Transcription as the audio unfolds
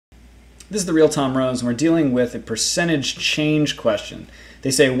This is the real Tom Rose, and we're dealing with a percentage change question.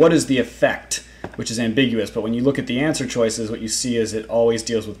 They say, what is the effect? Which is ambiguous, but when you look at the answer choices, what you see is it always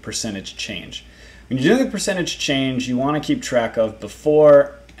deals with percentage change. When you're dealing with percentage change, you want to keep track of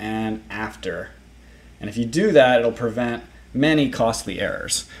before and after. And if you do that, it'll prevent many costly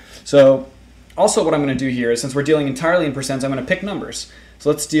errors. So also what I'm going to do here is, since we're dealing entirely in percents, I'm going to pick numbers. So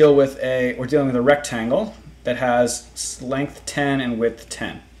let's deal with we're dealing with a rectangle that has length 10 and width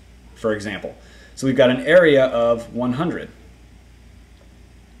 10, for example. So we've got an area of 100.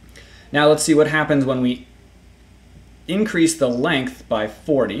 Now let's see what happens when we increase the length by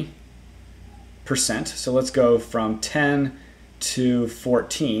 40%. So let's go from 10 to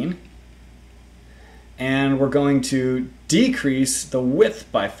 14. And we're going to decrease the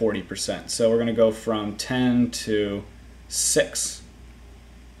width by 40%. So we're going to go from 10 to 6.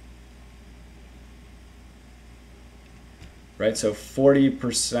 Right, so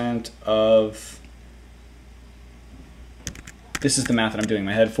 40% of, this is the math that I'm doing in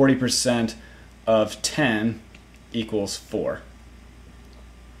my head, 40% of 10 equals 4.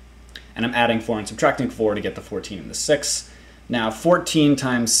 And I'm adding 4 and subtracting 4 to get the 14 and the 6. Now 14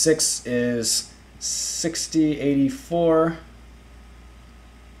 times 6 is 60, 84.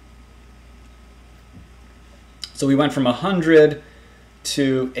 So we went from 100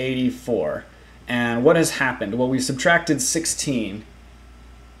 to 84. And what has happened? Well, we've subtracted 16.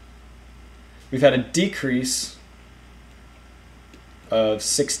 We've had a decrease of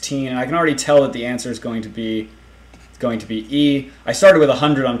 16, and I can already tell that the answer is going to be E. I started with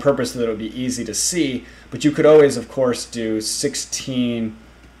 100 on purpose so that it would be easy to see, but you could always, of course, do 16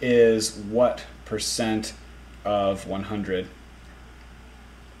 is what percent of 100,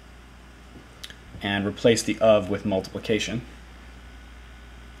 and replace the of with multiplication.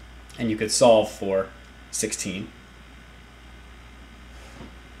 And you could solve for 16.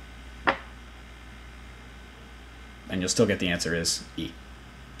 And you'll still get the answer is E.